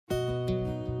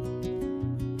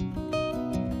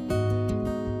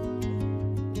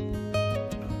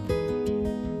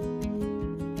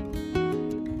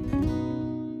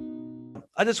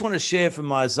I just want to share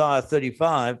from Isaiah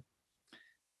 35,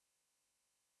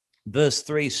 verse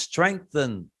 3,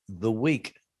 strengthen the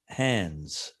weak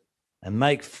hands and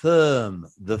make firm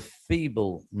the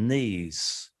feeble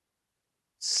knees.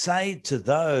 Say to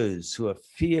those who are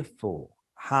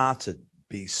fearful-hearted,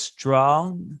 be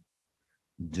strong,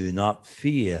 do not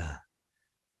fear.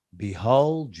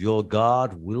 Behold, your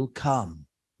God will come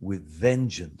with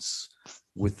vengeance,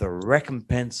 with the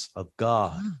recompense of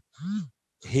God.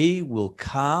 He will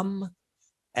come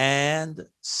and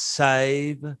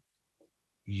save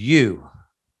you.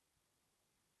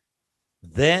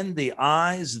 Then the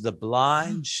eyes of the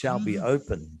blind shall be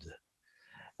opened,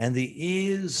 and the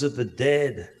ears of the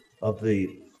deaf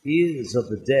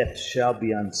shall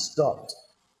be unstopped.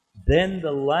 Then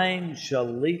the lame shall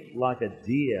leap like a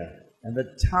deer, and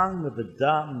the tongue of the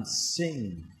dumb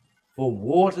sing. For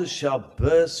waters shall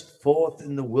burst forth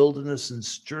in the wilderness and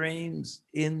streams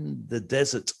in the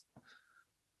desert.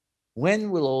 When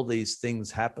will all these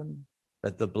things happen?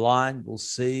 That the blind will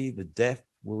see, the deaf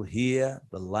will hear,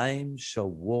 the lame shall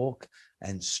walk,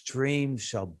 and streams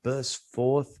shall burst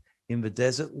forth in the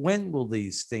desert. When will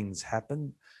these things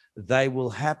happen? They will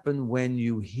happen when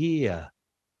you hear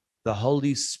the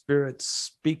Holy Spirit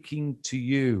speaking to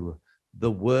you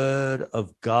the word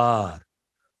of God.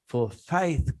 For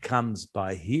faith comes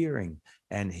by hearing,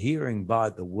 and hearing by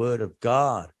the word of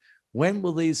God. When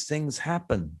will these things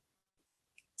happen?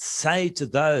 Say to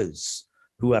those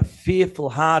who are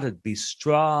fearful-hearted, be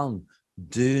strong,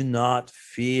 do not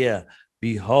fear.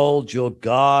 Behold, your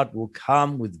God will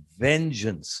come with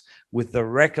vengeance, with the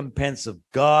recompense of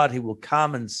God. He will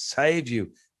come and save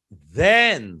you.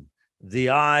 Then the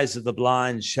eyes of the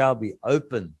blind shall be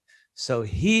opened. So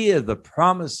hear the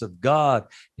promise of God.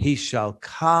 He shall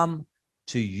come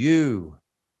to you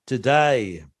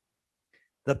today.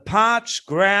 The parched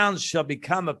ground shall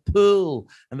become a pool,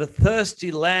 and the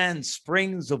thirsty land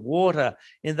springs of water.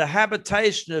 In the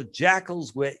habitation of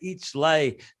jackals where each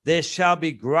lay, there shall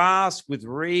be grass with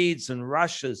reeds and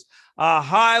rushes. A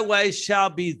highway shall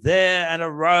be there and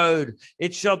a road.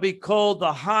 It shall be called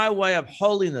the highway of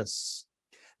holiness.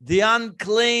 The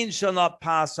unclean shall not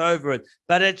pass over it,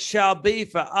 but it shall be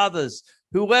for others.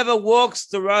 Whoever walks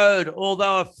the road,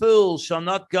 although a fool, shall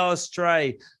not go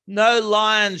astray. No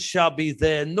lion shall be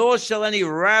there, nor shall any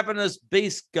ravenous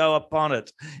beast go upon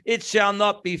it. It shall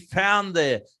not be found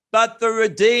there, but the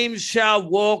redeemed shall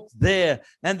walk there,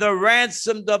 and the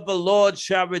ransomed of the Lord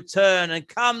shall return and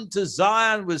come to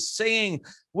Zion with singing,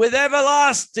 with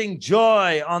everlasting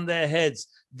joy on their heads.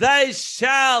 They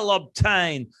shall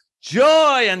obtain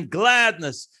joy and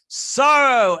gladness.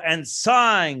 Sorrow and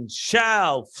sighing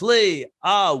shall flee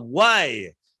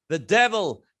away. The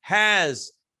devil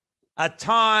has a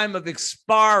time of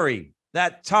expiry.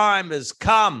 That time has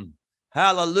come.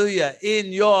 Hallelujah. In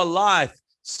your life,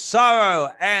 sorrow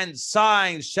and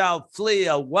sighing shall flee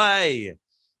away.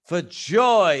 For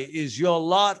joy is your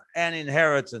lot and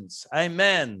inheritance.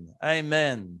 Amen.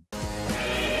 Amen.